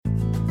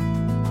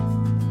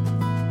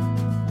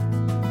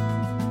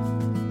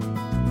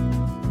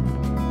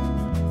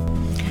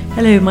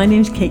Hello, my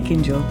name's Kate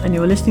Kingill and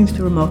you're listening to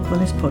the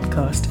Remarkableness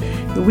Podcast,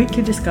 your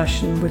weekly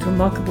discussion with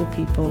remarkable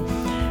people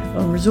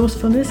on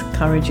resourcefulness,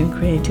 courage and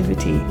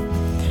creativity.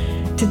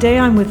 Today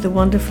I'm with the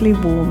wonderfully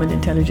warm and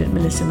intelligent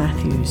Melissa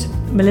Matthews.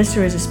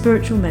 Melissa is a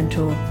spiritual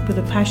mentor with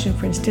a passion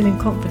for instilling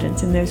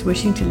confidence in those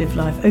wishing to live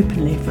life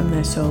openly from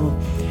their soul.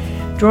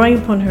 Drawing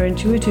upon her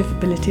intuitive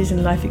abilities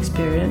and life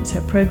experience,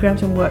 her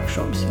programs and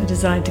workshops are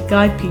designed to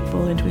guide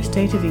people into a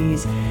state of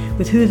ease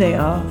with who they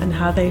are and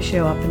how they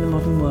show up in the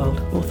modern world,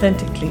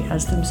 authentically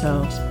as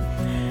themselves.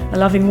 A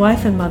loving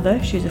wife and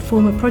mother, she's a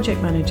former project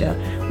manager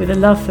with a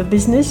love for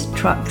business,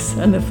 trucks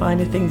and the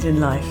finer things in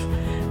life.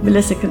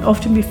 Melissa can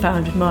often be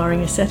found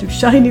admiring a set of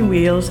shiny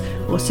wheels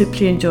or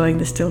simply enjoying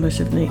the stillness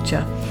of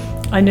nature.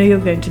 I know you're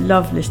going to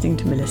love listening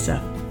to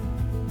Melissa.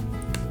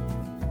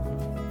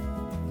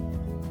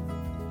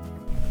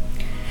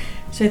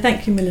 So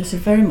thank you, Melissa,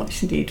 very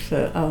much indeed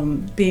for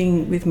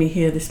being with me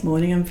here this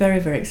morning. I'm very,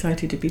 very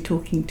excited to be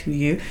talking to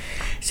you.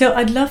 So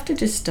I'd love to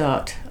just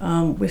start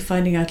with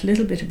finding out a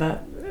little bit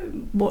about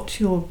what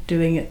you're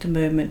doing at the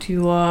moment.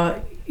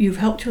 You've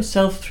helped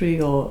yourself through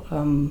your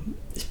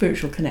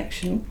spiritual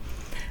connection.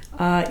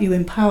 You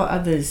empower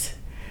others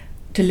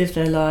to live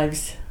their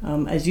lives,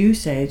 as you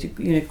say,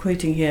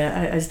 quoting here,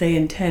 as they're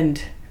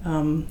intended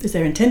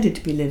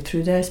to be lived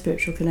through their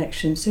spiritual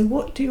connection. So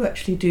what do you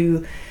actually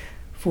do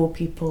for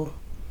people?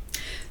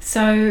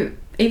 So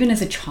even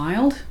as a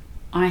child,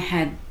 I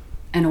had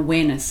an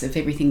awareness of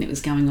everything that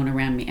was going on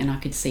around me, and I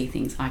could see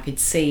things. I could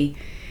see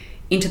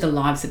into the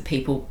lives of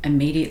people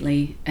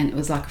immediately, and it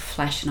was like a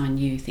flash, and I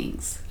knew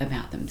things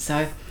about them.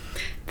 So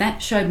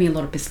that showed me a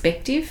lot of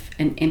perspective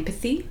and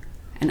empathy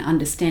and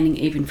understanding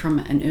even from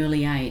an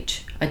early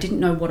age. I didn't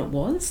know what it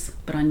was,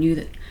 but I knew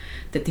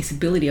that this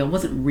ability, I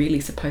wasn't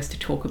really supposed to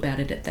talk about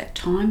it at that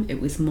time.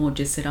 It was more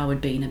just that I would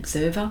be an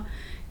observer,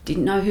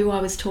 didn't know who I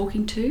was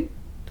talking to,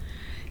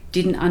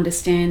 didn't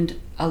understand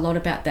a lot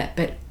about that,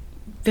 but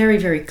very,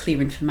 very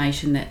clear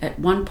information that at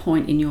one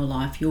point in your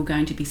life you're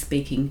going to be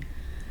speaking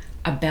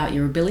about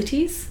your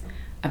abilities,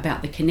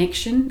 about the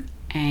connection,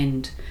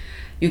 and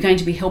you're going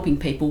to be helping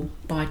people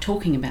by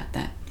talking about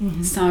that.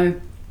 Mm-hmm.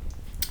 So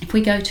if we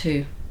go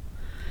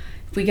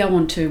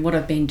on to what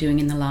I've been doing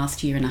in the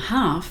last year and a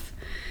half,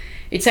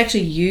 it's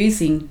actually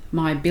using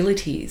my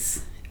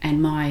abilities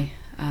and my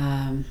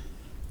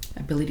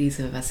abilities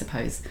of, I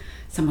suppose,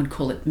 some would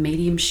call it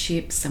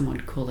mediumship, some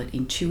would call it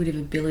intuitive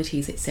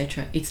abilities,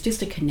 etc. It's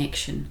just a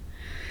connection.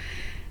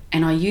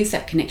 And I use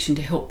that connection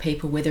to help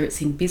people, whether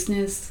it's in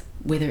business,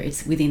 whether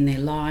it's within their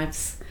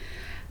lives,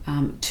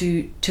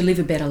 to live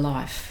a better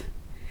life.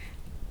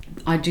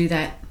 I do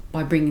that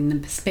by bringing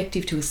them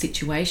perspective to a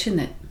situation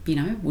that,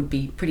 would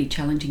be pretty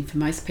challenging for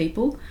most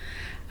people.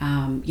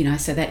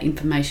 So that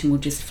information will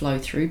just flow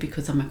through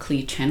because I'm a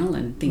clear channel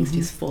and things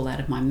mm-hmm. just fall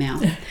out of my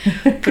mouth.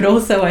 But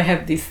also I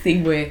have this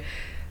thing where,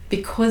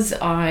 because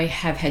I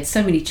have had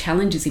so many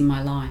challenges in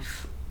my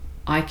life,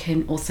 I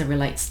can also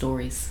relate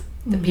stories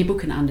that mm-hmm. people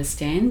can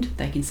understand.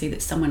 They can see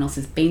that someone else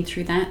has been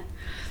through that.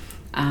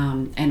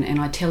 And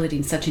I tell it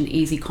in such an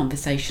easy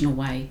conversational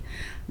way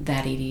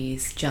that it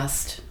is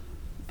just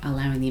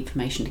allowing the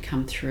information to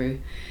come through,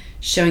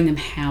 showing them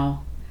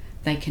how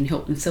they can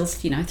help themselves,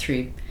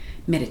 through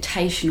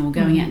meditation or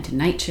going out into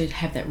nature to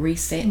have that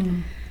reset,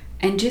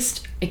 and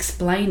just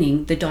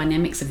explaining the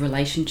dynamics of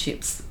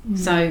relationships.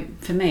 So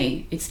for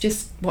me, it's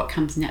just what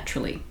comes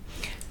naturally.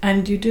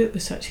 And you do it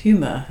with such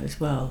humour as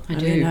well. I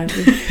do. I was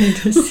going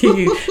to see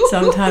you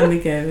some time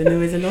ago and there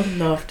was a lot of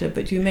laughter,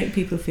 but you make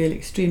people feel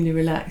extremely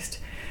relaxed.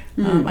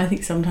 I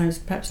think sometimes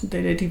perhaps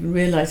they don't even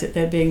realise that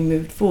they're being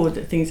moved forward,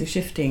 that things are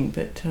shifting,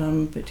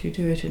 but you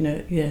do it in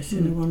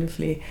a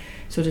wonderfully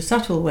sort of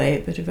subtle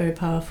way, but a very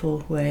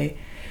powerful way.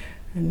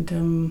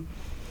 And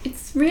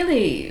it's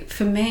really,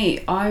 for me,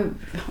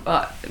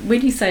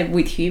 when you say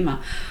with humour,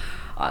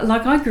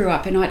 I grew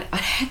up and I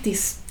had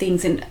these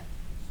things, and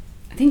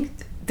I think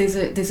there's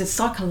a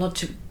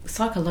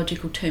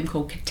psychological term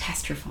called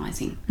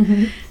catastrophizing.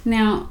 Mm-hmm.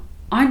 Now,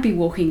 I'd be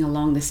walking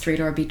along the street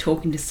or I'd be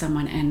talking to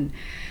someone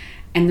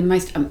and the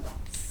most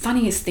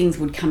funniest things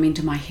would come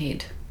into my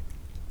head,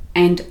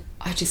 and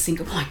I just think,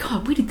 oh my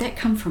God, where did that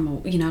come from, or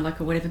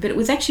or whatever. But it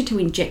was actually to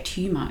inject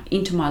humour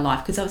into my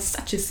life because I was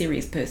such a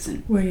serious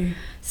person. Were you?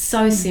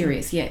 So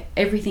serious, yeah.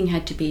 Everything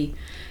had to be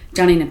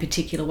done in a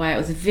particular way. I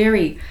was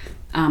very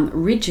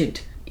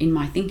rigid in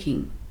my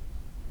thinking,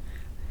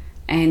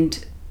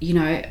 and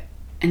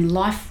and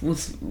life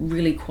was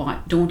really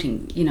quite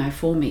daunting,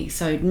 for me.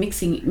 So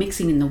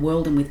mixing in the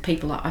world and with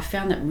people, I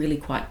found that really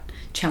quite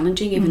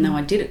challenging, even though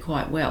I did it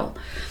quite well.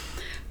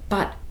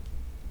 But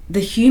the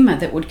humour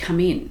that would come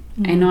in,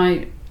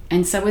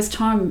 and so as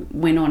time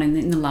went on, and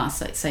in the last,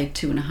 let's say,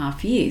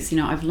 2.5 years,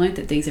 I've learned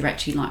that these are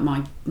actually like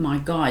my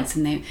guides,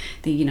 and they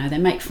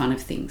make fun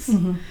of things,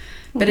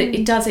 but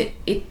it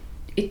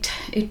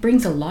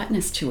brings a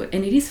lightness to it,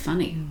 and it is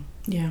funny.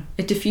 Yeah,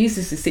 it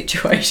diffuses the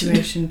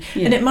situation.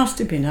 Yeah. And it must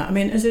have been. I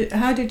mean,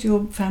 how did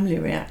your family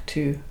react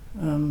to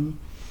who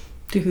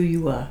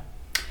you were?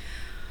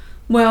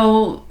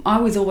 Well, I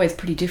was always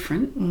pretty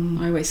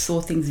different. I always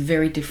saw things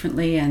very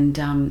differently, and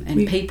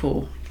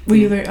people. Were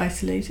you very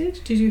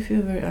isolated? Did you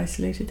feel very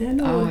isolated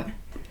then?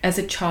 As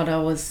a child,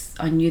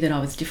 I knew that I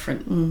was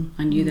different.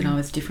 I knew that I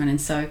was different, and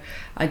so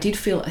I did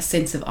feel a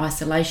sense of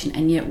isolation.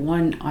 And yet,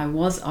 when I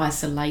was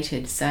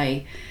isolated,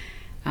 say,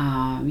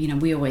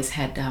 we always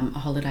had a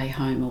holiday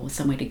home or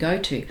somewhere to go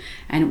to,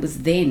 and it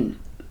was then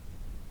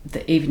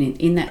that even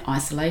in that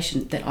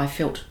isolation that I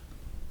felt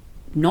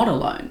not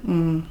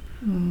alone.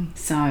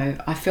 So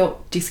I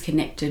felt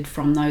disconnected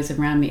from those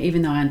around me,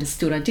 even though I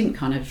understood. I didn't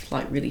kind of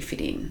like really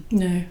fit in.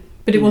 No,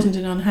 but it wasn't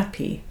an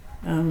unhappy.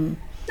 No,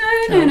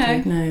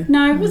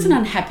 it wasn't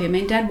unhappy. I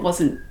mean, Dad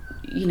wasn't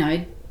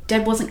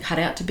cut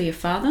out to be a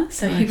father,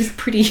 so he was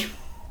pretty.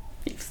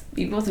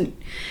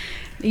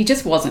 He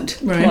just wasn't.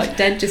 Right. Like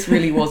Dad just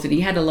really wasn't.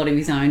 He had a lot of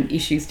his own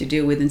issues to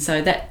deal with, and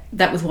so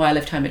that was why I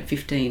left home at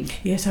 15.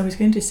 Yes, I was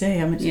going to say,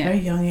 it's a very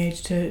young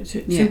age to So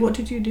what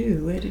did you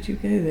do? Where did you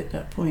go at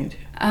that point?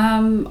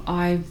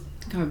 Where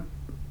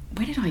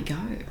did I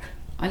go?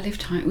 I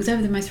left home. It was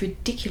over the most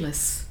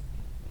ridiculous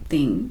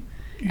thing.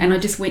 And I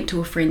just went to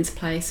a friend's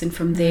place, and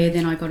from there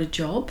then I got a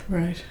job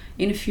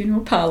in a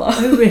funeral parlour.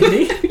 Oh,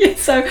 really? Yeah,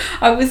 so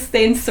I was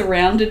then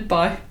surrounded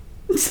by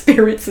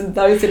spirits and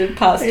those that had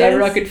passed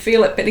over. I could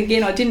feel it, but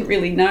again, I didn't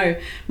really know.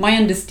 My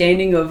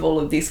understanding of all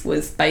of this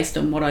was based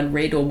on what I'd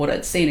read or what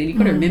I'd seen, and you've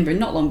got to remember,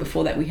 not long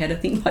before that we had a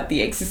thing like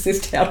The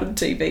Exorcist out on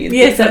TV. And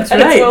yes, that's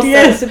right. Well, so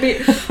it's a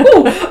bit,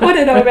 I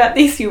don't know about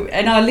this.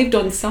 And I lived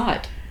on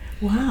site.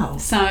 Wow.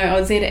 So I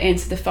was there to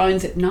answer the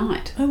phones at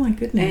night. Oh my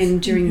goodness.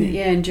 And during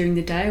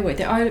the day I worked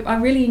there. I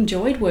really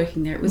enjoyed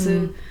working there. It was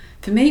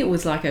for me it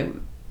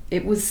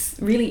was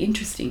really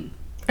interesting.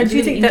 And do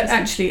you think that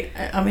actually,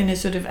 has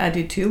sort of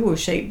added to or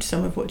shaped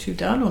some of what you've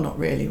done, or not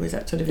really? Was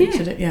that sort of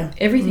incident? Yeah.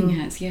 Everything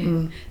has,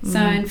 So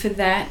and for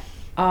that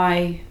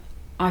I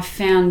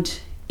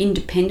found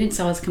independence.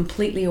 I was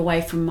completely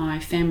away from my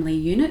family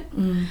unit.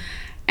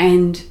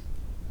 And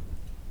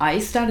I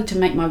started to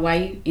make my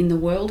way in the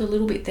world a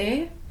little bit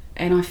there.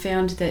 And I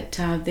found that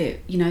I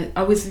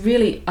was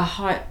really a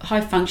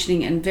high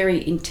functioning and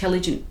very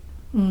intelligent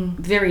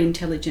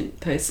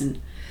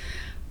person.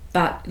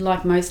 But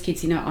like most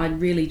kids,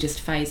 I'd really just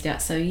phased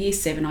out. So year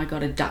 7, I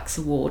got a Dux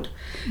Award.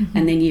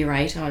 And then year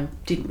 8, I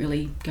didn't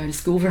really go to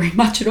school very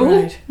much at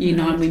all. Year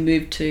 9, we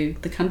moved to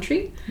the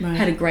country.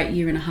 Had a great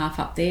year and a half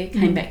up there.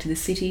 Came back to the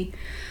city.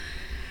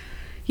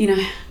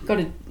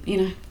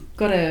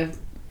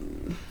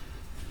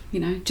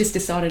 Just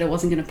decided I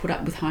wasn't going to put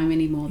up with home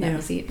anymore. That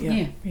was it.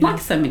 Like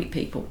so many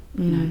people,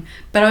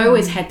 But I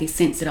always had this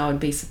sense that I would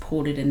be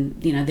supported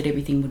and, that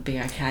everything would be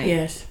okay.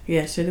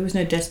 Yes. So there was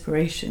no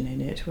desperation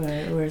in it.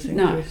 Whereas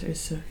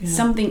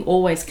something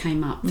always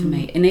came up for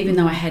me. And even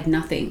though I had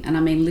nothing, and I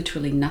mean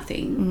literally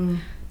nothing,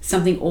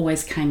 something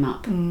always came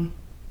up. And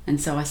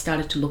so I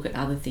started to look at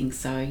other things.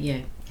 So,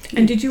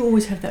 And did you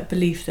always have that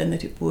belief then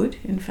that it would,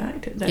 in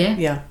fact? So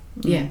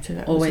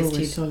that always was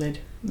always did. solid.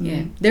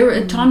 Yeah, there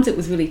were times it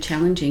was really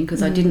challenging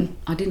because I didn't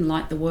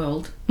like the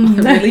world. I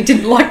really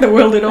didn't like the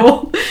world at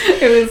all.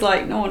 It was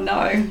like, no,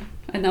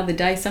 another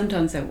day.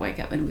 Sometimes I'd wake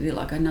up and it would be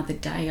like another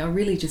day. I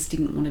really just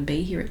didn't want to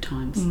be here at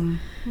times.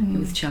 It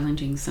was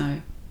challenging,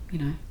 so,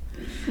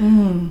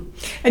 And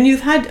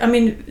you've had,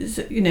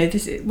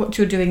 what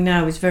you're doing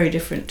now is very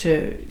different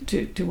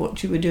to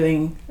what you were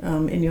doing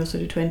in your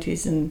sort of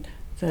 20s and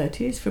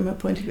 30s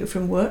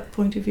from work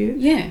point of view.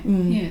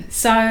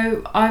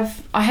 So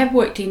I have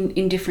worked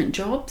in different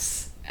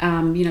jobs,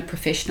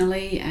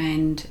 professionally,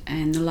 and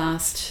the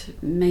last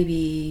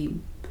maybe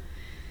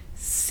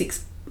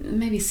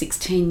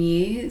 16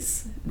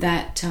 years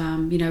that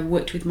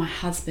worked with my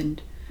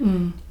husband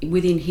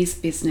within his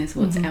business.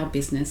 It's our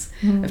business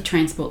of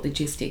transport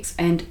logistics,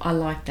 and I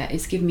like that.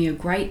 It's given me a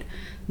great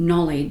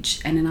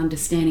knowledge and an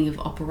understanding of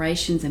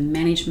operations and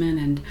management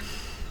and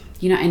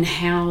and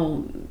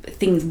how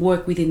things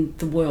work within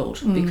the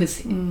world,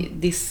 because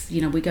this,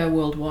 we go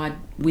worldwide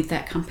with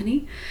that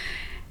company,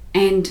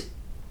 and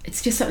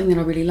it's just something that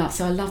I really love.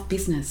 So I love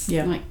business.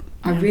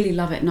 I really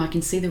love it, and I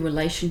can see the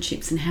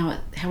relationships and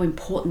how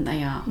important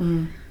they are,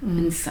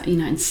 and so,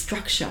 and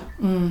structure.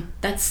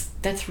 That's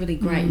really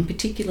great, and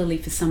particularly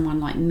for someone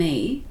like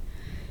me,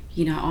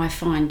 I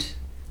find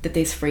that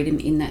there's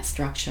freedom in that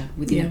structure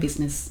within a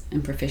business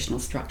and professional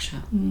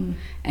structure,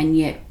 and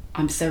yet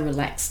I'm so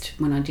relaxed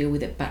when I deal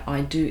with it, but I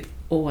do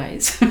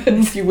always,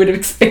 as you would have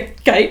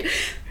expected, Kate,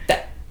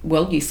 that,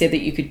 you said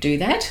that you could do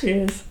that.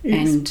 Yes.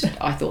 And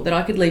I thought that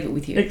I could leave it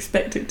with you.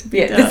 Expect it to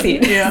be done. That's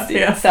it.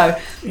 Yeah. So,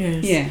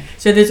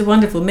 So there's a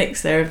wonderful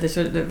mix there of the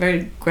sort of the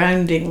very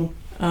grounding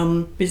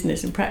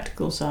business and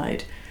practical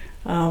side,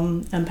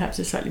 and perhaps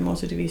a slightly more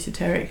sort of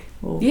esoteric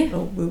or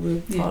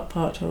woo-woo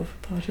part of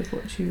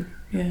what you,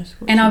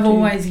 and I've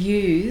always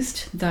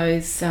used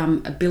those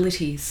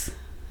abilities,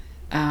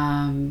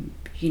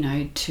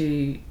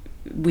 to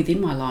within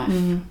my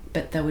life,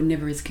 but they were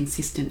never as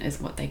consistent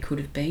as what they could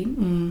have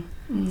been.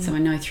 So I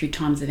know through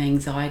times of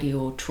anxiety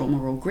or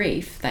trauma or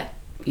grief that,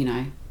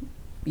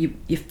 the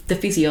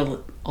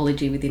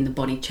physiology within the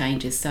body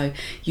changes, so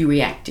you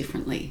react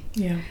differently.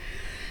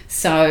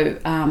 So,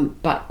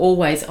 but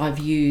always I've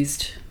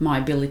used my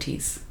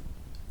abilities,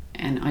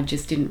 and I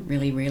just didn't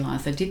really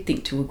realise. I did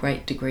think to a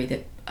great degree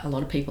that a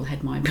lot of people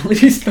had my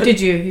abilities. But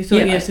did you? You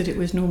thought, yes, that it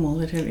was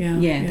normal?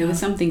 Yeah, there were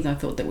some things I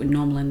thought that were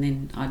normal, and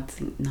then I'd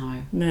think,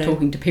 no.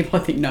 Talking to people,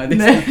 I think, no,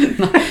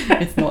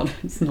 it's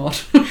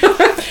not.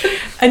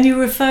 And you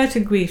refer to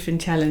grief and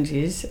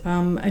challenges,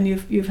 and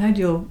you've had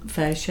your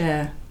fair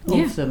share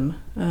of them.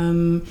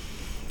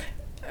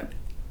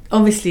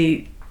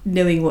 Obviously,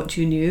 knowing what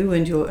you knew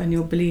and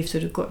your beliefs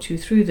sort of got you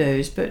through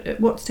those. But at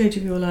what stage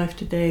of your life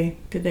did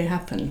they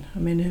happen? I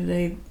mean, have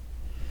they?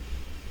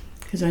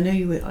 Because I know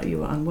you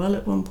were unwell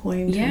at one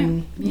point.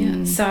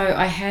 Yeah. So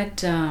I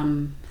had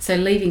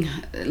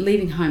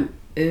leaving home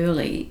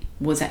early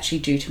was actually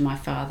due to my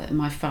father.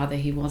 My father,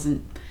 he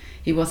wasn't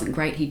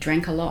great. He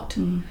drank a lot.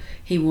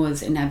 He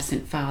was an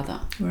absent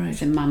father. Right.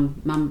 So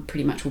mum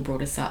pretty much all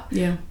brought us up.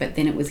 Yeah. But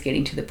then it was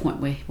getting to the point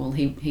where, well,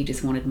 he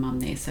just wanted mum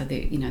there, so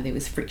there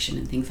was friction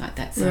and things like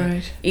that.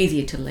 So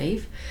easier to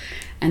leave.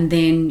 And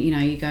then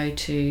you go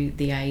to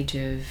the age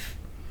of,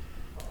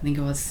 I think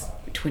I was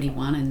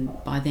 21,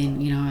 and by then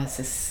I was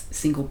a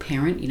single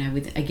parent,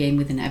 with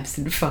an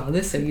absent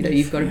father. So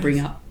you've got to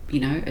bring up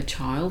a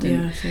child,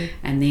 and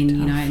then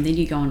and then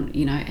you go on,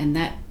 and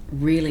that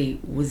really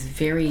was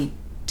very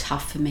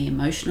tough for me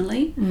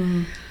emotionally.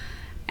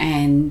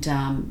 And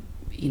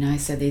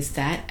so there's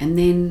that. And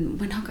then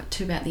when I got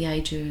to about the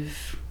age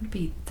of, would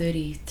be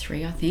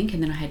 33, I think,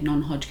 and then I had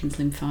non-Hodgkin's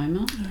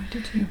lymphoma. Oh,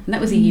 did you? And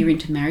that was a year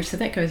into marriage, so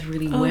that goes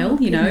really well.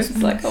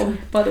 It's like, oh,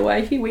 by the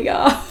way, here we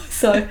are.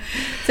 So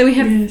we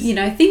have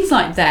things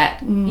like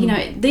that.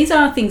 These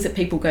are things that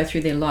people go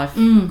through their life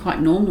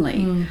quite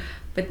normally.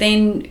 But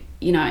then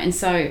and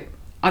so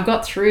I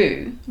got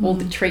through all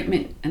the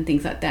treatment and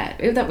things like that.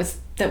 That was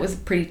a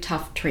pretty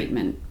tough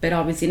treatment, but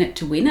I was in it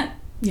to win it.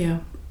 Yeah.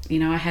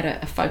 I had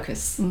a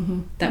focus.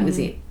 That was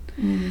it.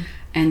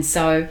 And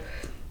so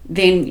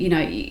then,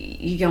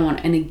 you go on.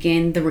 And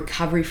again, the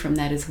recovery from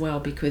that as well,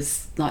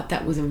 because like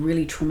that was a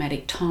really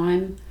traumatic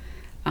time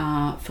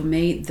for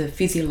me. The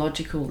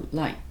physiological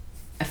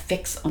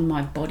effects on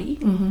my body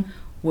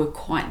were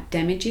quite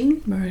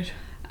damaging. Right.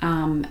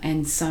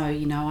 And so,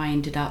 I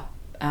ended up,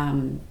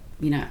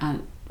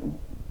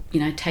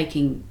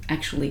 taking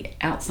actually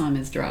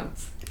Alzheimer's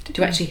drugs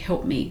to actually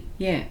help me.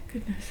 Yeah.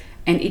 Goodness.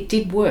 And it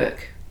did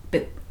work,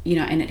 but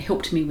and it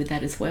helped me with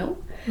that as well.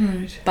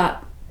 Right.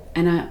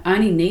 And I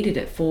only needed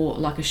it for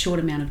like a short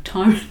amount of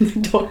time. And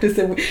the doctor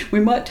said, we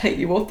might take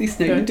you off this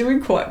now. You're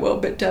doing quite well,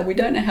 but we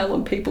don't know how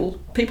long.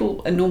 People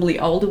are normally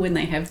older when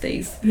they have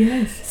these.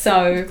 Yes.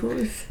 So, of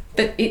course.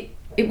 But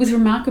it was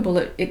remarkable.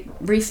 It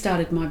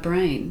restarted my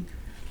brain.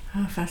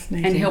 Oh,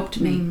 fascinating. And helped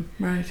me.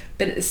 Right.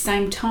 But at the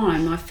same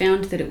time, I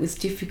found that it was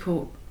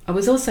difficult. I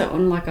was also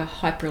on like a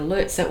hyper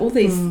alert. So all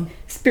these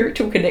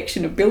spiritual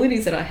connection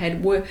abilities that I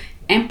had were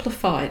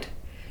amplified.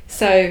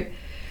 So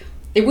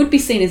it would be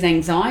seen as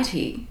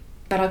anxiety,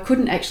 but I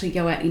couldn't actually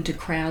go out into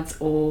crowds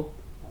or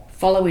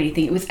follow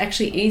anything. It was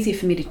actually easier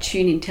for me to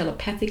tune in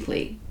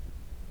telepathically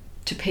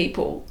to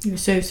people. You were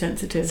so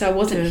sensitive. So I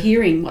wasn't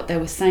hearing what they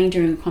were saying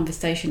during a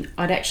conversation.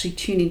 I'd actually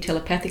tune in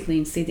telepathically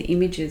and see the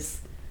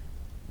images,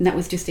 and that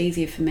was just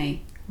easier for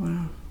me.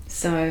 Wow.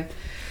 So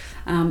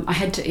I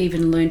had to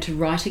even learn to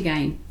write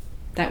again.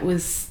 That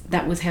was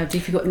how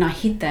difficult, and I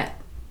hid that.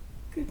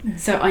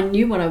 Goodness. So I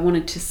knew what I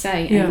wanted to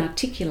say and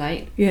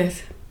articulate.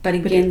 Yes. But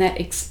again,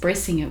 that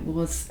expressing it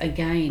was,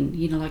 again,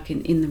 like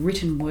in the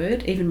written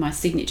word, even my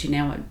signature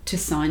now to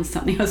sign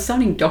something. I was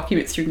signing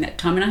documents during that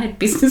time, and I had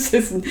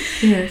businesses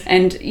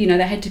and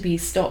they had to be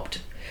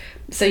stopped.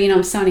 So,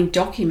 I'm signing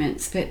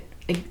documents, but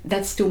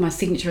that's still my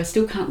signature. I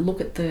still can't look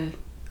at the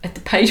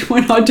page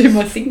when I do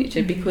my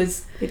signature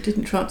because it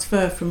didn't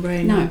transfer from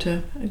brain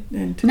onto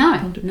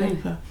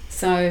paper.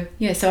 So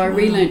I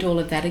relearned all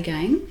of that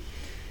again.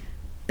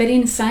 But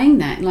in saying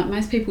that, like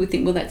most people would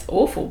think, well, that's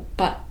awful.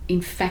 But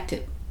in fact,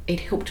 it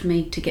helped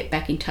me to get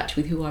back in touch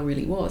with who I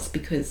really was,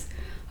 because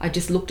I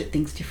just looked at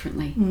things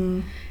differently.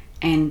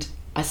 And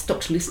I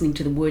stopped listening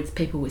to the words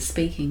people were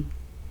speaking.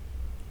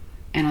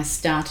 And I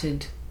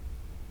started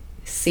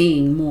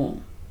seeing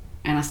more.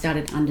 And I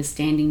started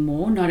understanding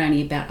more, not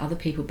only about other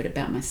people, but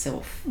about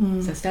myself.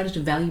 So I started to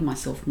value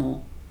myself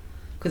more.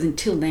 Because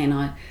until then,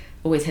 I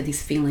always had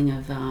this feeling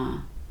of...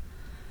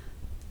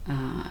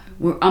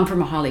 I'm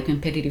from a highly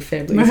competitive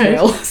family as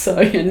well, so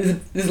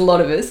there's a lot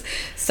of us.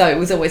 So it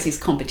was always this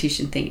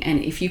competition thing,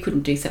 and if you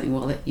couldn't do something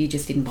well, you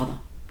just didn't bother.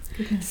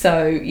 Goodness.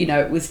 So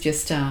it was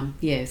just so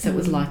it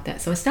was like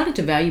that. So I started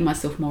to value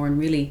myself more and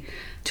really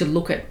to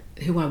look at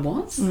who I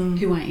was,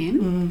 who I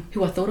am,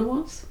 who I thought I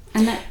was,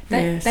 and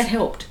that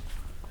helped.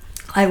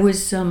 I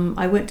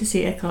went to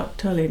see Eckhart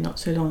Tolle not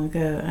so long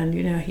ago, and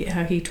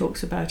how he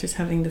talks about us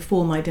having the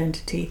form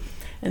identity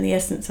and the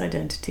essence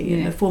identity.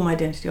 And the form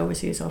identity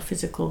obviously is our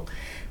physical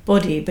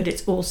body, but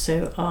it's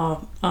also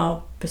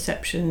our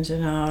perceptions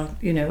and our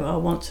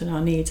wants and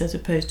our needs, as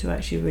opposed to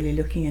actually really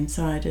looking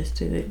inside as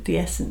to the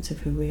essence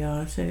of who we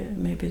are. So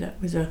maybe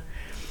that was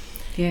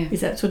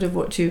is that sort of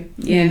what you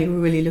were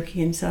really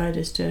looking inside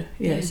as to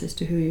as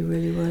to who you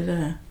really were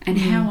there. And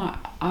how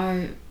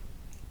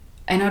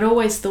I'd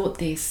always thought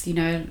this,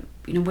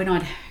 when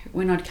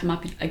I'd come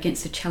up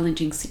against a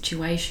challenging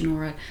situation,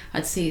 or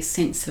I'd see a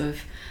sense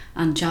of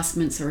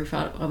unjustments, or if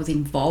I was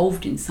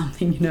involved in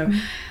something,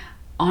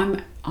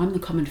 I'm the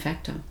common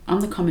factor.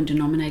 I'm the common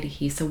denominator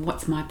here. So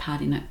what's my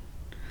part in it?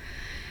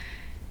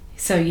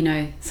 So,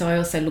 so I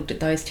also looked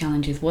at those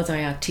challenges. Was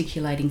I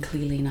articulating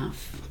clearly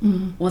enough?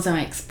 Was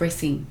I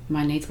expressing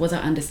my needs? Was I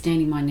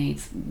understanding my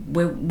needs?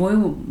 Where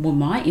were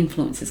my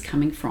influences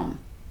coming from?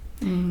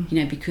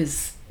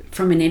 Because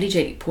from an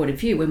energetic point of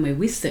view, when we're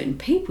with certain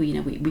people,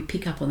 we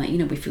pick up on that,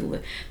 we feel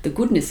the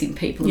goodness in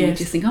people, and we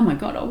just think, oh my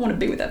God, I want to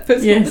be with that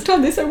person all the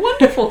time. They're so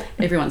wonderful.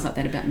 Everyone's like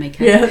that about me,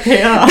 Kate. Yeah,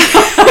 they are.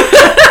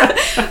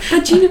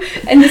 But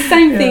and the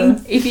same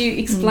thing, if you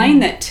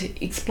explain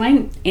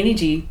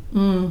energy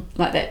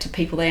like that to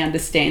people, they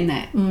understand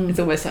that. It's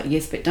almost like,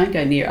 yes, but don't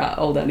go near our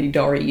old Auntie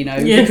Dory,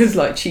 because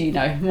like she,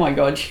 oh my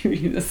God,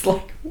 it's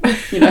like,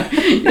 you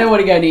don't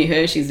want to go near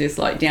her. She's just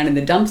like down in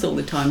the dumps all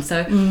the time.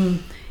 So,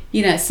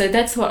 so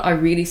that's what I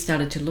really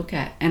started to look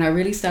at, and I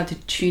really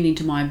started to tune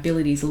into my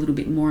abilities a little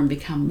bit more and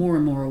become more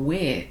and more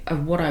aware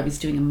of what I was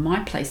doing in my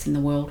place in the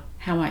world,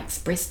 how I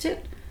expressed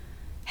it,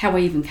 how I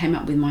even came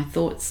up with my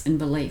thoughts and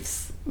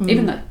beliefs,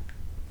 even though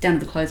down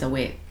to the clothes I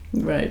wear.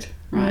 Right,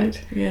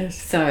 yes.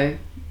 So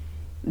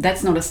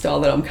that's not a style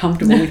that I'm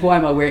comfortable with. Why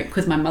am I wearing it?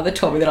 Because my mother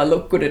told me that I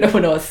looked good at it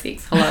when I was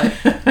 6. Hello.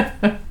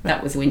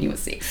 That was when you were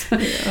 6.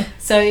 Yeah.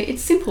 So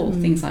it's simple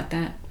things like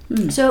that.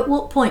 So at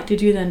what point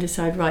did you then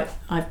decide, right,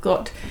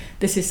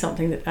 this is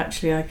something that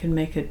actually I can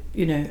make a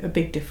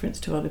big difference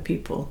to other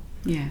people?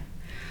 Yeah.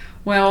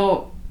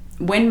 Well,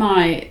 when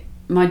my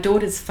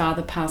daughter's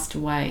father passed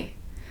away,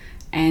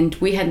 and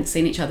we hadn't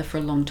seen each other for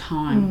a long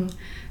time,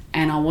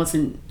 and I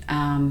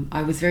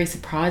was very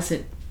surprised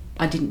that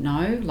I didn't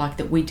know, like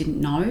that we didn't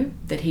know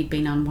that he'd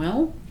been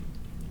unwell.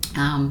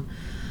 And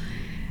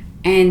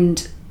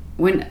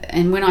when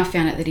I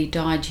found out that he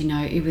died,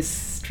 it was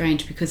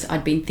strange, because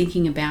I'd been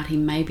thinking about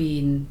him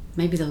maybe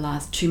the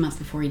last 2 months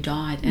before he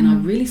died, and I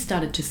really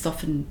started to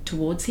soften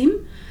towards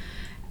him.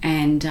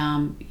 And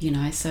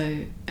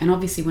and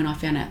obviously when I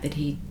found out that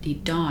he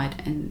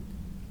died, and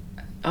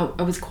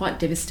I was quite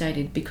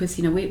devastated, because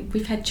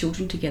we've had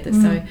children together,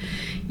 so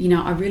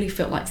I really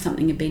felt like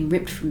something had been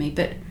ripped from me.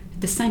 But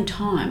at the same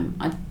time,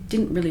 I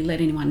didn't really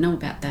let anyone know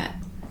about that,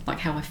 like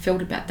how I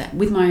felt about that.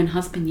 With my own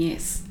husband,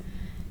 yes,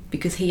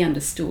 because he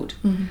understood.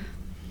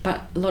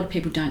 But a lot of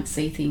people don't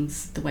see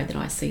things the way that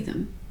I see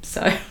them.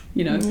 So,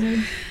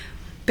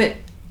 But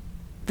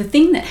the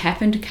thing that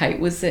happened, Kate,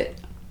 was that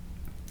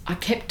I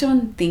kept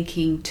on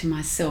thinking to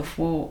myself,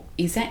 well,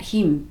 is that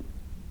him?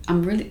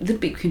 I'm really a little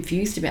bit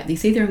confused about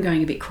this. Either I'm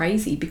going a bit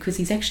crazy, because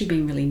he's actually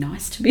been really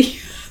nice to me.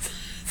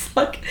 It's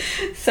like,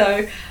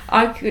 so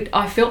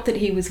I felt that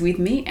he was with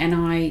me, and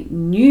I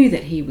knew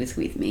that he was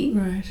with me.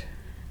 Right.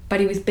 But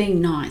he was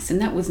being nice,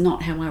 and that was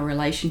not how our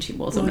relationship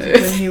was on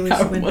Earth. When he was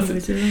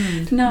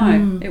around.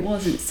 No, it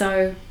wasn't.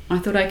 So I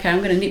thought, okay, I'm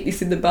going to nip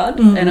this in the bud.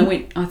 And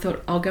I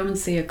thought, I'll go and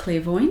see a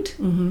clairvoyant.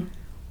 And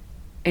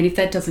if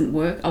that doesn't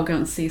work, I'll go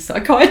and see a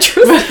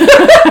psychiatrist.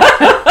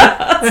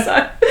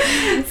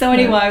 So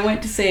anyway, I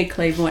went to see a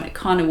clairvoyant. It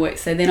kind of worked.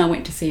 So then I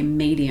went to see a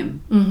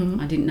medium.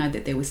 I didn't know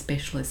that there were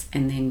specialists.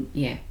 And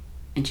then,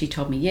 and she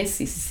told me, yes,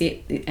 this is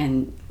it,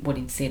 and what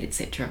he'd said,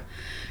 etc.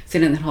 So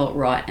then the whole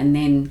right. And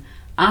then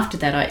after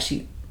that,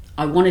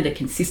 I wanted a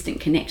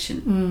consistent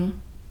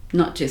connection,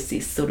 not just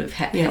this sort of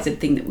haphazard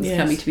thing that was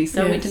coming to me.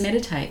 So I went to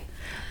meditate.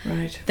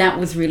 Right. That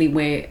was really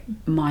where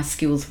my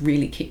skills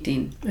really kicked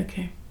in.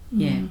 Okay.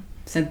 Yeah.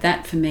 So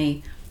that for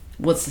me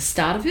was the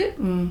start of it,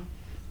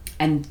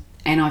 and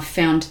I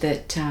found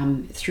that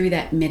through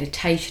that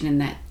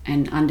meditation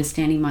and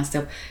understanding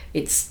myself,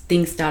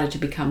 things started to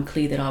become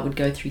clear that I would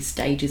go through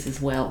stages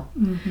as well.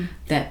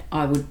 That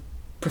I would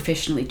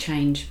professionally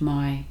change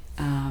my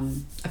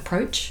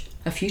approach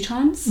a few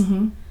times,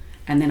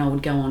 and then I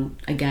would go on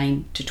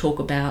again to talk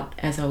about,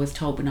 as I was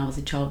told when I was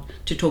a child,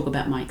 to talk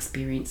about my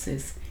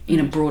experiences in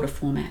a broader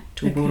format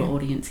to a broader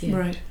audience. Yeah.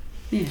 Right.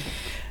 Yeah.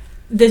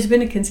 There's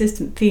been a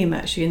consistent theme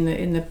actually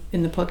in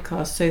the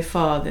podcast so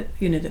far that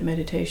that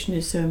meditation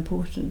is so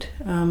important.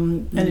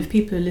 And if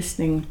people are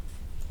listening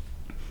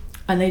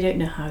and they don't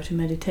know how to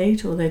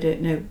meditate, or they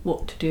don't know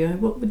what to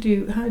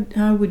do,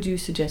 how would you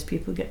suggest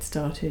people get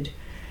started?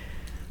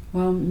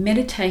 Well,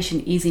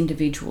 meditation is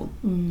individual,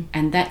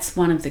 and that's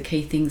one of the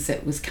key things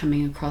that was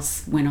coming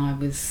across when I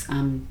was,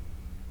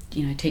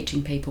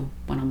 teaching people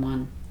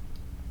one-on-one.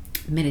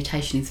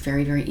 Meditation is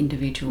very, very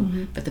individual,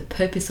 but the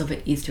purpose of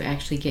it is to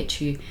actually get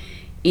you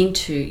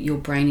into your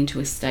brain, into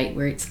a state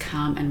where it's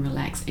calm and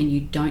relaxed, and you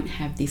don't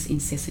have this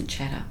incessant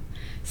chatter.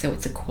 So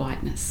it's a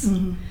quietness.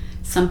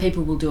 Some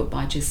people will do it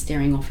by just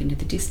staring off into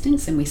the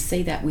distance, and we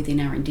see that within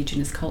our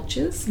Indigenous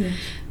cultures. Yes.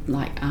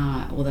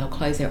 Or they'll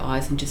close their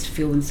eyes and just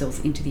feel themselves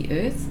into the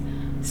earth.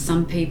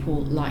 Some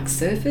people, like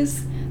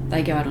surfers,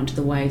 they go out onto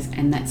the waves,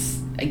 and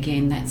that's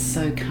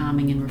so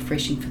calming and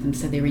refreshing for them.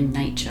 So they're in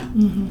nature.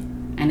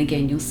 And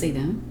again, you'll see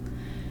them.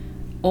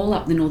 all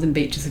up the northern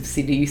beaches of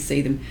Sydney, you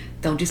see them.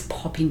 They'll just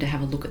pop in to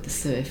have a look at the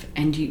surf,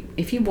 and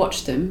if you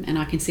watch them, and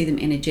I can see them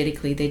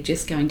energetically, they're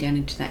just going down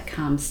into that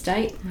calm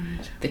state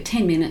for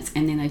 10 minutes,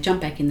 and then they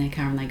jump back in their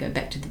car and they go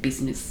back to the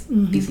busyness.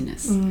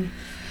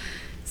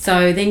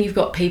 So then you've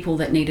got people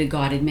that need a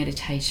guided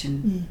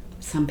meditation.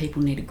 Some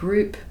people need a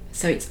group.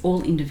 So it's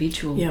all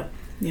individual.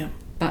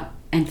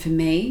 And for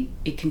me,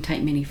 it can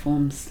take many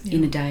forms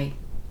in a day.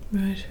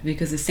 Right.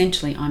 Because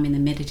essentially I'm in the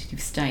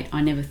meditative state.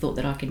 I never thought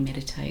that I could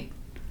meditate,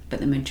 but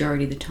the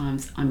majority of the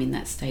times I'm in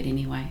that state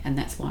anyway, and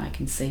that's why I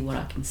can see what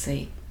I can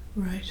see.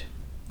 Right.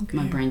 Okay.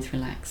 My brain's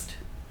relaxed.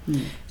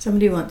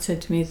 Somebody once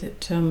said to me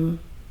that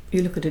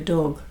you look at a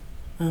dog,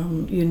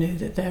 you know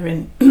that they're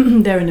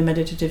in a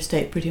meditative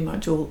state pretty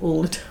much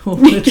all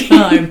the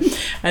time,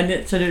 and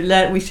it's sort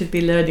of we should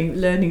be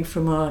learning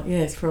from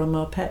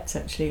our pets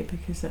actually,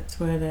 because that's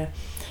where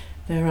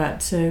they're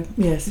at. So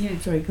yes,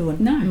 sorry, go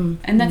on. No,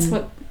 and that's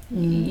what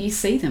you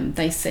see them.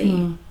 They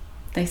see,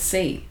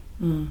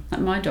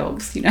 Like my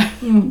dogs,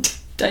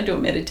 don't do a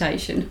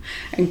meditation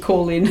and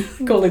call in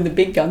the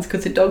big guns,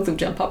 because the dogs will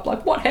jump up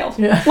like, what hell?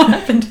 Yeah. What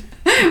happened?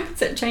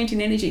 What's that change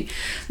in energy?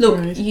 Look,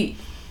 it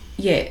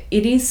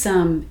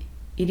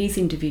is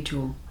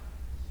individual,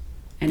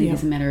 and it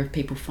is a matter of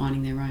people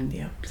finding their own.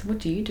 Yeah. So what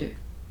do you do?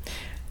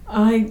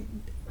 I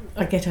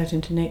get out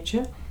into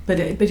nature,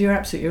 but you're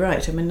absolutely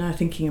right. I mean, now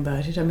thinking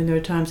about it, I mean, there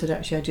are times that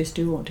actually I just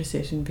do want to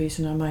sit in peace,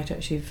 and I might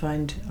actually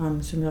find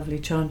some lovely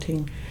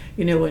chanting,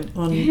 on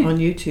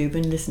YouTube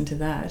and listen to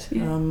that.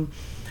 Yeah.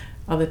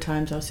 Other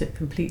times I'll sit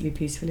completely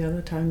peacefully.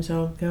 Other times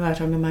I'll go out.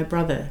 I mean, my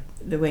brother,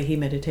 the way he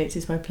meditates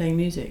is by playing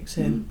music.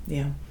 So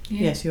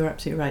yes, you're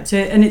absolutely right. So,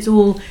 and it's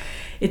all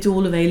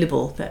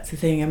available. That's the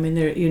thing. I mean,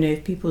 there,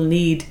 if people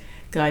need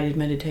guided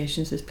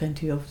meditations, there's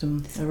plenty of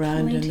them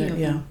around.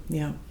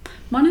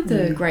 One of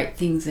the great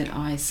things that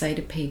I say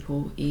to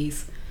people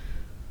is,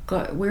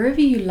 go wherever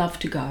you love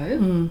to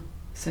go.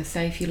 So,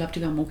 say if you love to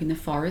go and walk in the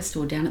forest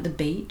or down at the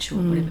beach or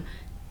whatever.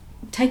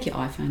 Take your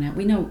iPhone out.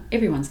 We know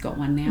everyone's got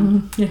one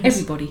now. Yes.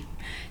 Everybody.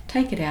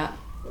 Take it out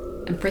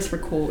and press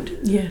record.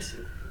 Yes.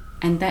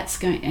 And that's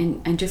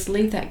going, and just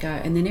leave that go.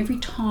 And then every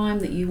time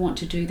that you want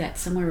to do that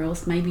somewhere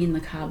else, maybe in the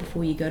car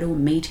before you go to a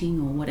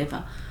meeting or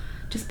whatever,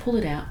 just pull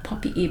it out,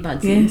 pop your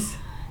earbuds in,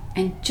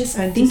 and just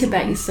think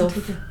about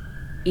yourself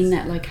in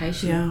that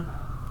location. Yeah.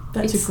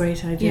 That's a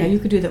great idea. You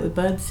could do that with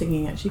birds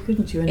singing, actually,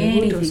 couldn't you? In the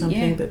water or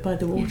something, but by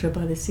the water,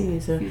 by the sea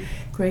is a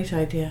great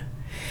idea.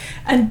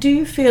 And do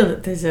you feel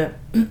that there's a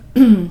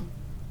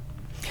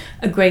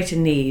greater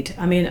need?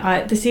 I mean,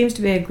 there seems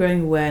to be a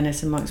growing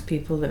awareness amongst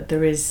people that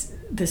there's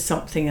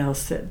something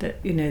else that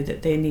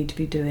they need to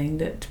be doing.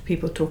 That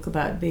people talk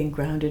about being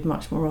grounded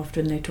much more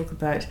often. They talk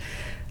about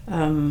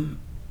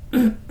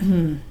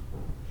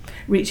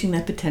reaching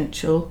their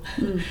potential,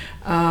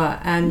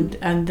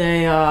 and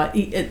they are,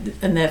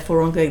 and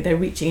therefore ongoing. They're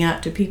reaching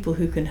out to people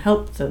who can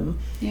help them.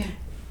 Yeah.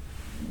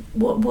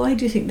 Why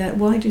do you think that?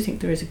 Why do you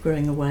think there is a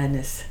growing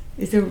awareness?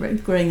 Is there a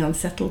growing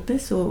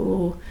unsettledness,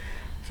 or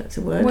if that's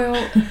a word?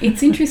 Well,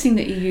 it's interesting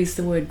that you use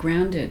the word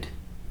grounded,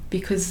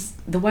 because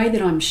the way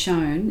that I'm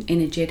shown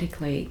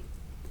energetically,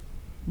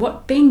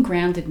 what being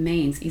grounded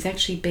means is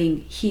actually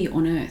being here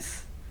on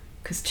earth,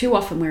 because too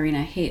often we're in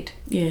our head.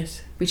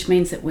 Yes. Which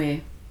means that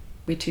we're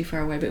too far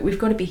away, but we've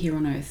got to be here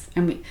on earth,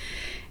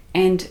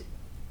 and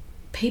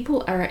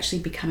people are actually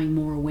becoming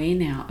more aware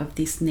now of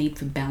this need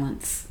for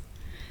balance.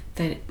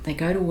 They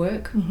go to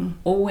work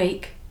all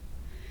week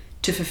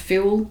to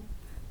fulfill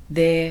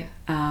their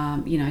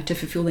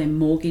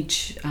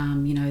mortgage,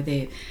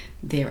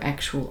 their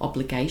actual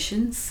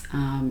obligations,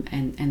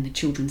 and the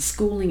children's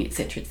schooling,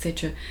 etc.,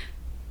 etc.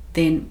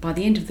 Then by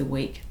the end of the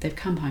week, they've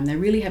come home. They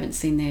really haven't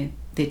seen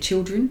their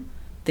children,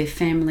 their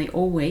family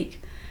all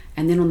week,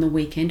 and then on the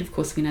weekend, of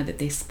course, we know that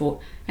there's sport,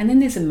 and then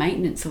there's a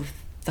maintenance of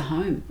the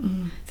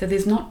home. So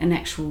there's not an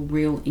actual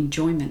real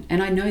enjoyment,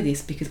 and I know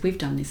this because we've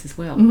done this as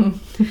well.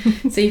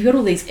 So you've got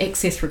all these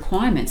excess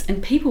requirements,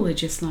 and people are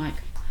just like,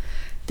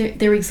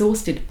 they're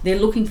exhausted. They're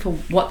looking for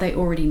what they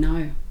already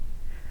know.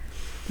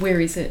 Where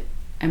is it?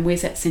 And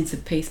where's that sense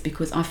of peace?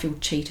 Because I feel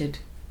cheated.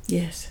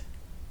 Yes.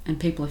 And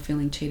people are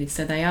feeling cheated,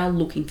 so they are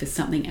looking for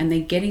something, and they're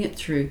getting it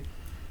through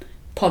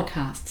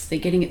podcasts, they're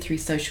getting it through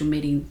social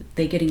media,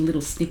 they're getting little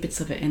snippets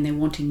of it, and they're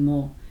wanting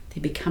more.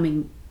 They're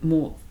becoming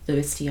more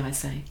thirsty, I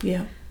say.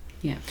 Yeah.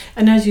 Yeah.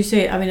 And as you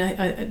say, I mean,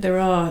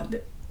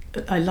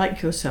 I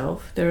like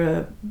yourself, there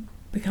are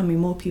becoming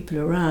more people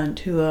around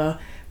who are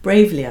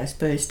bravely, I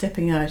suppose,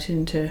 stepping out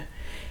into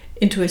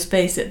a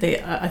space that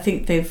I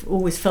think they've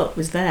always felt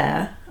was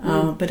there,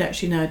 but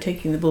actually now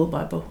taking the bull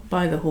by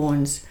the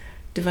horns,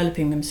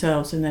 developing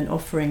themselves, and then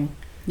offering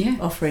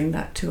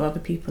that to other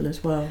people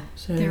as well.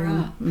 So there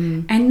are.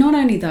 And not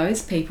only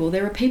those people,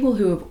 there are people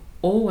who have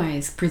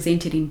always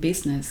presented in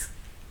business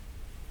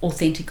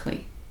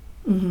authentically,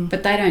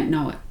 but they don't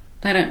know it.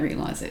 They don't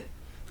realise it.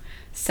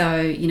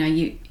 So,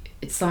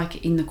 it's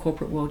like in the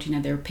corporate world,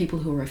 there are people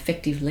who are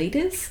effective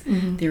leaders,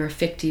 they're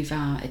effective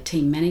at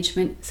team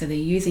management, so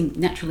they're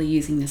naturally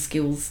using the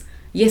skills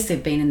Yes,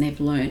 they've been and they've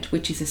learnt,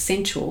 which is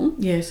essential.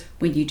 Yes.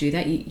 When you do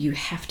that, you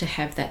have to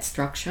have that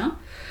structure.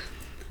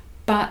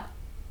 But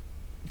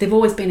they've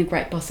always been a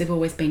great boss. They've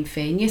always been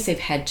fair. And yes, they've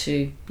had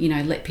to,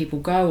 let people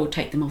go or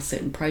take them off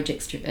certain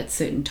projects at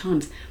certain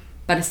times.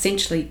 But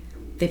essentially,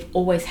 they've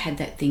always had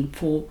that thing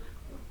for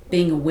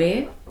being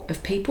aware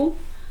of people,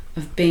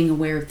 of being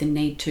aware of the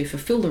need to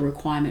fulfill the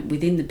requirement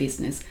within the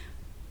business,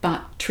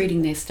 but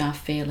treating their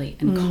staff fairly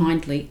and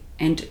kindly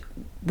and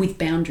with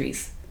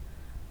boundaries.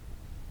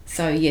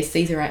 So yes,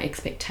 these are our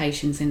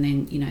expectations, and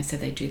then, so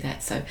they do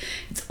that. So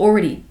it's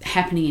already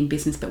happening in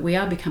business, but we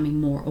are becoming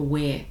more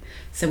aware.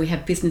 So we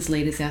have business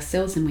leaders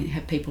ourselves, and we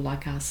have people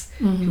like us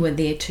who are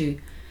there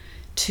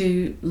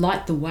to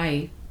light the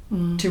way,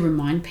 to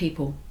remind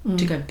people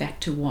to go back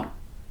to what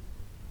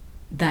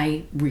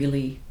they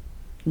really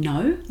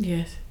know.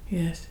 Yes.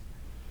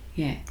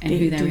 Yeah, and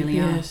who they really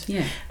are.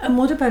 Yeah. And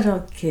what about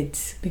our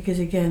kids? Because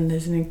again,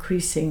 there's an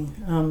increasing,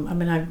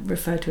 I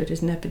referred to it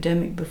as an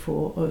epidemic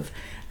before, of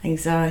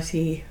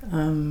anxiety,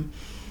 and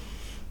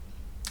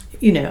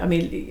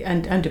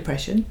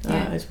depression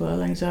as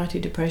well. Anxiety,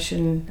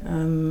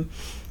 depression,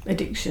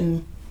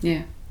 addiction.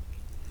 Yeah.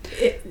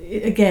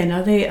 Again,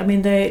 are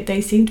they?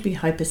 They seem to be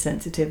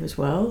hypersensitive as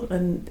well.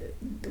 And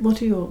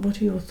what are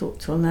your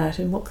thoughts on that?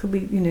 And what can we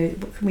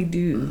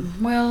do?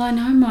 Well, I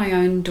know my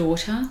own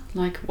daughter.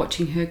 Like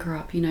watching her grow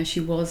up, she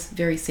was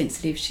very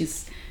sensitive. She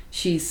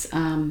has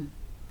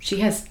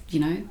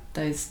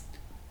those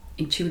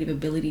intuitive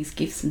abilities,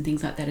 gifts, and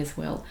things like that as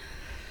well.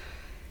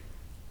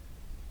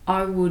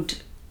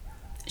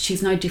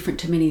 She's no different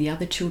to many of the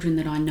other children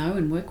that I know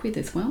and work with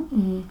as well.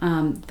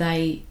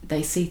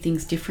 They see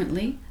things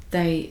differently.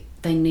 They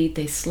need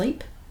their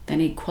sleep. They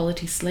need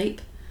quality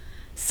sleep.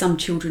 Some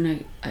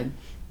children are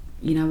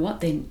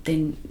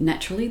then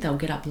naturally they'll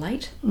get up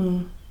late.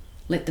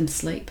 Let them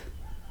sleep.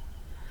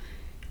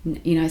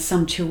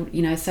 Some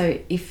children, so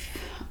if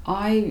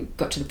I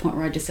got to the point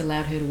where I just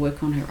allowed her to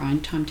work on her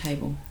own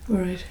timetable.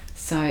 Right.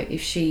 So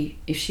if she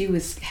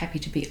was happy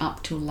to be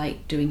up till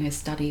late doing her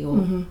study,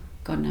 or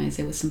God knows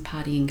there was some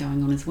partying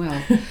going on as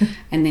well,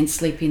 and then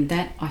sleep in,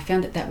 that I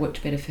found that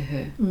worked better for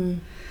her.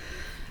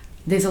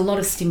 There's a lot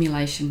of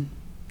stimulation,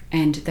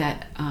 and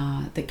that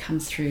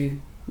comes through,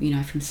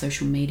 from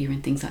social media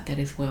and things like that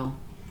as well.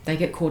 They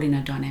get caught in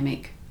a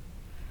dynamic,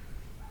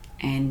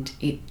 and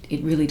it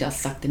really does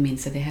suck them in.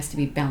 So there has to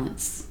be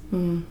balance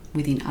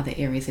within other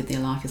areas of their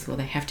life as well.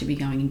 They have to be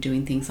going and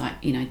doing things like,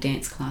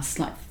 dance class,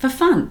 like for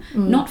fun,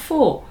 not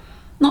for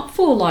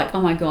like, oh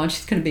my God,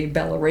 she's going to be a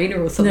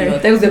ballerina or something like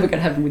that. That was never going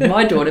to happen with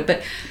my daughter.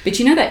 But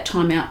that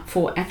time out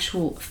for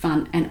actual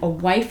fun and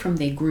away from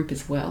their group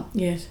as well.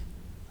 Yes.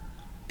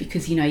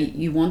 Because,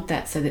 you want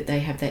that so that they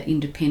have that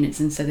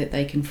independence and so that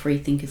they can free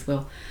think as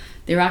well.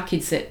 There are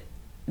kids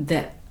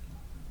that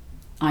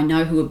I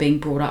know who are being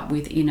brought up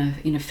with in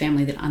a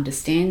family that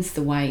understands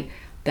the way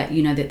that,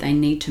 that they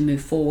need to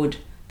move forward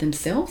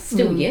themselves.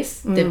 Still,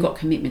 yes, they've got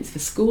commitments for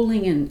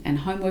schooling and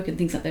homework and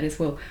things like that as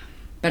well.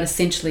 But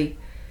essentially,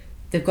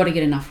 they've got to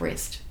get enough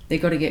rest.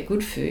 They've got to get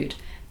good food.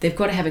 They've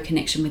got to have a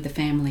connection with the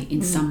family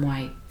in some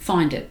way.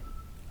 Find it.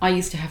 I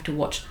used to have to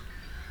watch,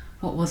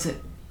 what was it?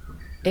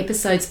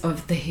 Episodes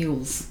of The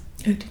Hills.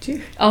 Oh, did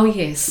you? Oh,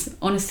 yes,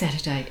 on a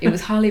Saturday. It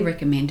was highly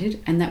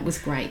recommended, and that was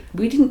great.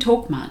 We didn't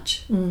talk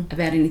much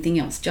about anything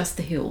else, just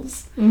The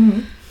Hills.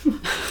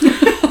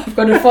 I've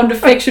got a fond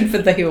affection for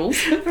The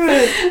Hills.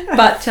 Right.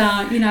 But,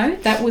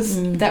 that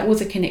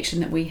was a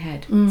connection that we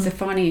had. So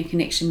finding a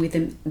connection with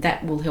them,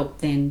 that will help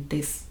then.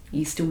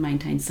 You still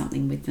maintain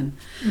something with them.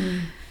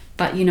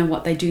 But you know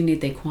what? They do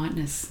need their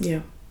quietness.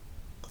 Yeah.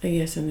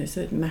 Yes, and there's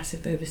a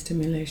massive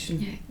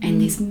overstimulation. Yeah,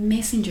 and there's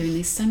messenger and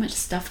there's so much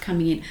stuff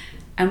coming in.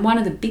 And one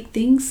of the big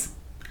things,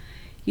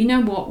 you know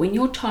what, when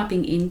you're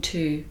typing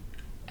into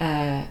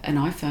an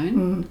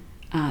iPhone,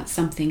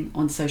 something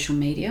on social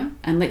media,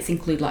 and let's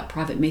include like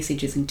private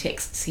messages and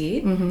texts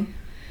here,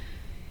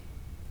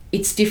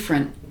 it's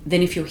different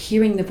than if you're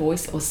hearing the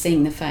voice or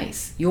seeing the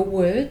face. Your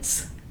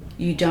words,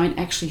 you don't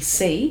actually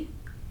see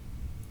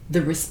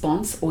the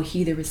response or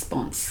hear the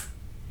response.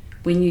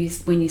 When you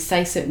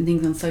say certain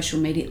things on social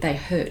media, they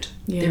hurt.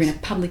 Yes. They're in a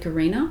public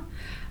arena,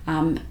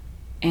 and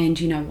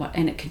you know what?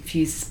 And it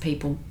confuses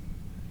people,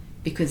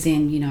 because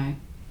then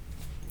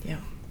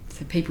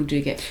so people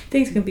do get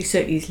things can be so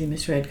easily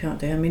misread, can't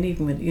they? I mean,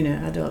 even with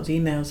adults'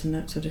 emails and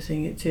that sort of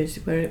thing, it is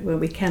where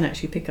we can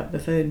actually pick up the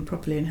phone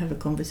properly and have a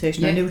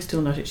conversation. I know we're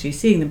still not actually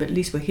seeing them, but at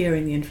least we're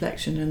hearing the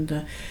inflection and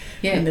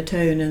the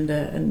tone and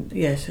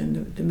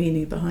the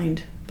meaning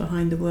behind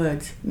the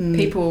words.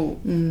 People,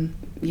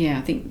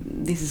 I think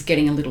this is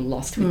getting a little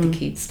lost with the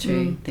kids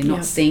too. They're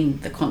not seeing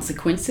the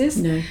consequences.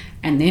 No.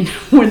 And then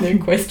when they're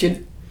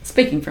questioned,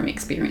 speaking from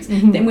experience,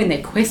 then when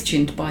they're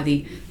questioned by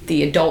the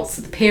adults,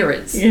 the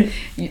parents,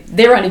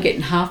 they're only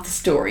getting half the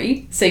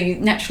story. So you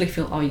naturally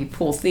feel, oh, you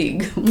poor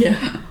thing.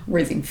 Yeah.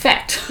 Whereas in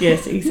fact...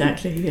 Yes,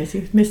 exactly. Yes,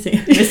 you're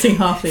missing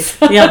half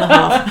the other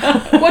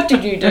half. What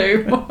did you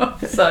do?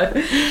 So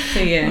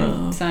yeah.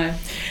 Oh. So...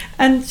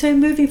 And so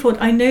moving forward,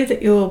 I know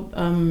that you're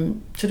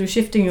sort of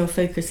shifting your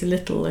focus a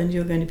little, and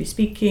you're going to be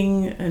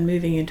speaking and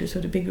moving into a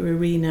sort of bigger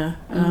arena.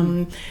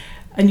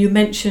 And you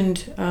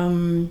mentioned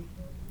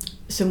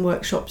some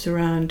workshops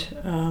around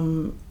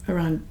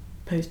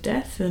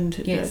post-death, and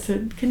yes.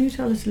 So can you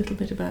tell us a little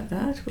bit about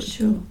that?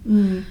 Sure.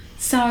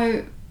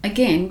 So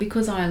again,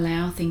 because I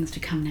allow things to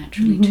come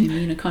naturally to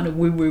me in a kind of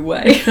woo-woo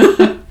way,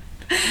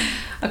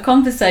 a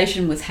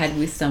conversation was had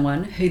with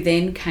someone who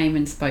then came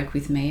and spoke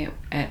with me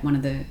at one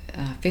of the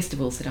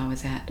festivals that I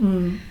was at.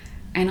 And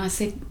I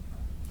said,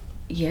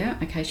 yeah,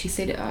 okay. She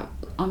said,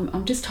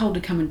 I'm just told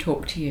to come and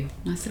talk to you.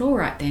 And I said, all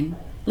right then,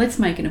 let's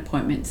make an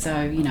appointment. So,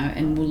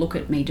 and we'll look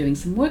at me doing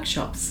some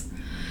workshops.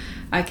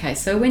 Okay,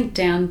 so I went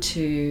down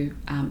to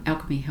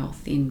Alchemy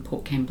Health in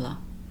Port Kembla.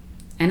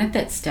 And at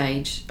that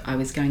stage, I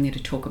was going there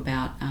to talk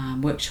about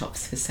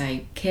workshops for,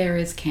 say,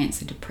 carers,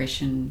 cancer,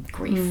 depression,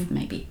 grief,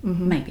 maybe.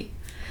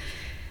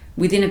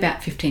 Within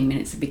about 15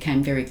 minutes, it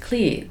became very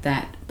clear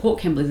that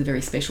Port Kembla is a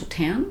very special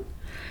town,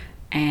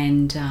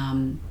 and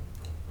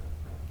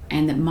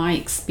that my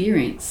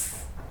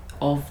experience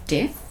of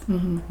death,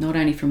 not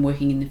only from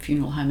working in the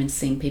funeral home and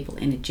seeing people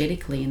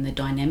energetically and the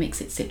dynamics,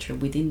 etc.,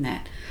 within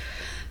that,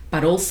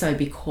 but also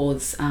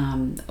because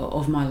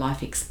of my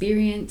life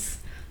experience,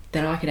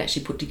 that I could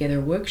actually put together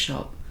a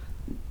workshop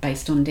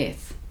based on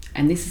death.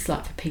 And this is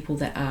like for people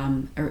that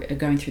are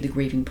going through the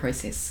grieving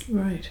process.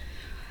 Right.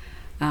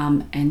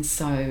 And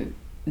so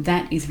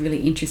that is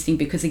really interesting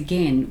because,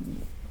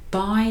 again,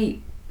 by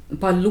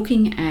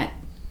looking at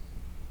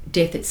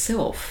death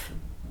itself,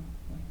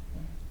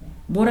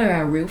 what are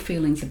our real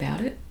feelings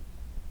about it?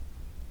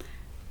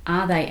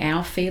 Are they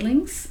our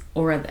feelings,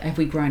 or have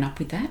we grown up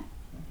with that?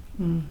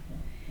 And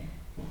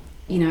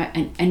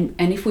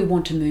if we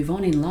want to move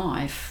on in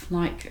life,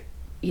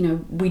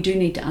 we do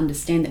need to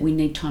understand that we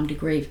need time to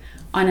grieve.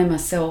 I know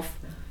myself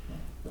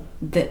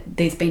that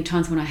there's been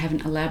times when I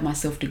haven't allowed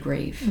myself to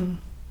grieve.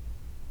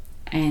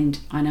 And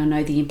I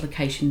know the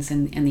implications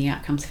and the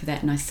outcomes for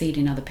that, and I see it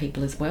in other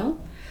people as well,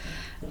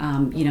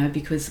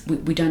 because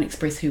we don't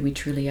express who we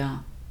truly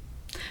are.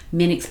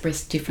 Men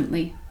express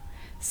differently.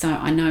 So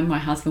I know my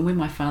husband, when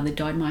my father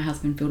died, my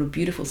husband built a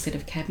beautiful set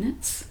of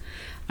cabinets.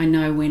 I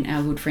know when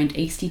our good friend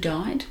Eastie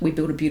died, we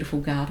built a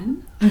beautiful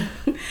garden.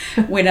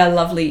 When our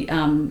lovely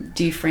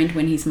dear friend,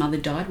 when his mother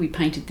died, we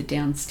painted the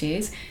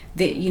downstairs.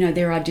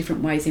 There are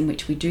different ways in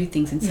which we do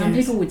things, and some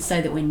people would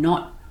say that we're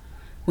not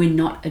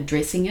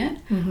addressing it,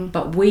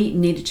 but we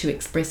needed to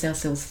express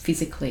ourselves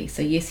physically.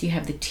 So yes, you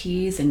have the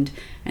tears and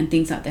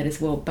things like that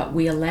as well, but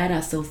we allowed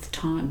ourselves the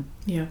time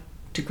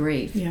to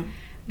grieve.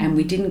 And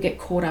we didn't get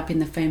caught up in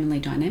the family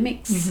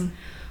dynamics.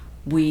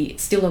 We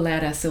still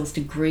allowed ourselves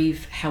to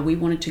grieve how we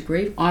wanted to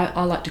grieve.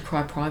 I like to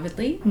cry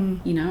privately. I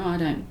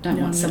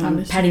don't want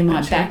someone patting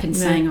my back and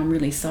saying I'm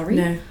really sorry.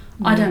 No.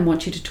 I don't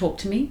want you to talk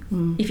to me.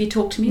 If you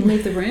talk to me,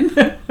 leave the room.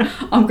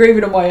 I'm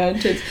grieving on my own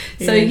terms.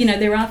 So,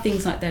 there are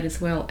things like that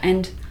as well.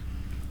 And,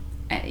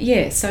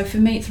 so for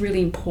me, it's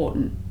really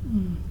important.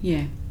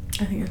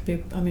 I think it'd be,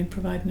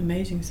 provide an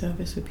amazing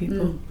service for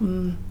people.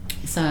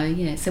 So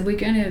we're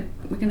gonna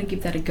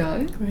give that a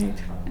go. Great.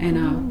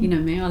 And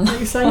me, I like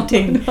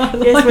exciting.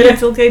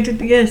 It's all going to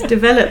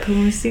develop, and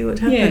we'll see what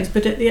happens.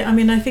 But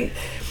I think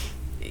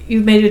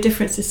you've made a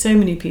difference to so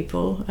many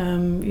people.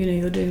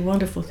 You're doing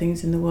wonderful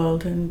things in the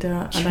world, and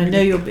I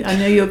know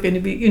you're going to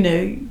be.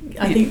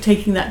 I think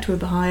taking that to a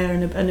higher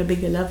and a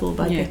bigger level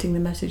by getting the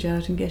message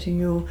out and getting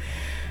your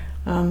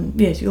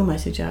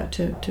message out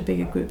to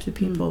bigger groups of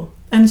people.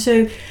 And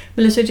so,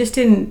 Melissa, just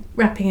in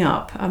wrapping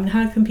up,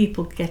 how can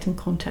people get in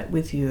contact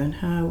with you, and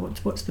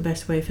what's the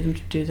best way for them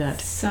to do that?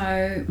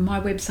 So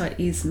my website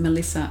is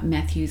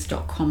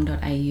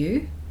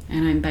melissamatthews.com.au,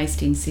 and I'm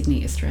based in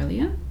Sydney,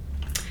 Australia.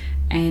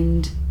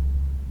 And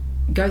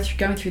going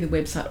through the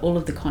website, all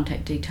of the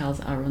contact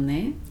details are on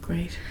there.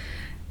 Great.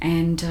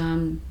 And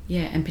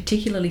and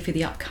particularly for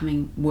the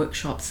upcoming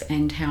workshops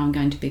and how I'm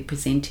going to be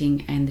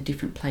presenting and the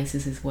different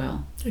places as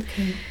well.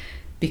 Okay.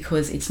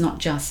 Because it's not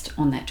just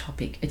on that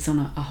topic, it's on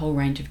a whole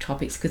range of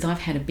topics, because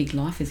I've had a big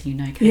life, as you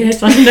know, Kate.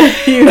 Yes, I know,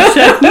 you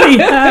certainly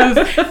have.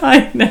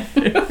 I know.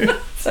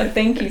 So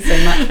thank you so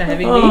much for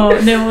having me.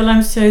 Oh, no, well,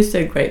 I'm so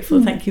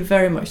grateful. Thank you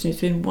very much. And it's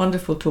been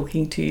wonderful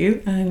talking to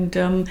you, and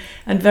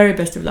very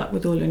best of luck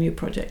with all your new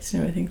projects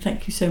and everything.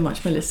 Thank you so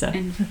much, Melissa.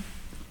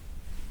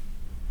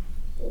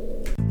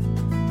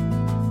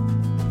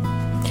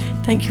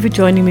 Thank you for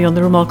joining me on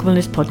the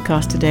Remarkableness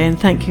podcast today, and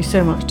thank you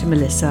so much to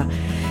Melissa.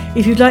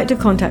 If you'd like to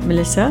contact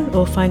Melissa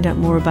or find out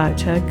more about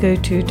her, go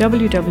to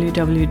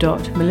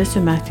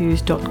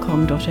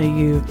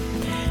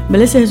www.melissamatthews.com.au.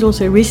 Melissa has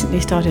also recently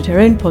started her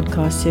own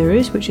podcast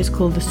series, which is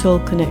called the Soul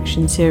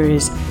Connection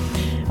series.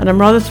 And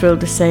I'm rather thrilled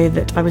to say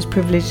that I was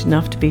privileged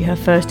enough to be her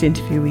first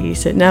interviewee,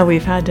 so now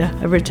we've had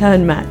a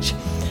return match.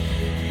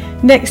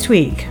 Next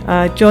week,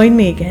 join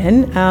me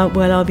again,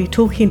 where I'll be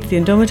talking to the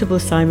indomitable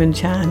Simon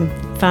Chan,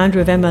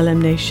 founder of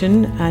MLM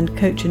Nation and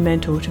coach and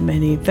mentor to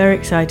many. Very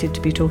excited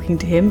to be talking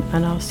to him,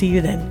 and I'll see you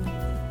then.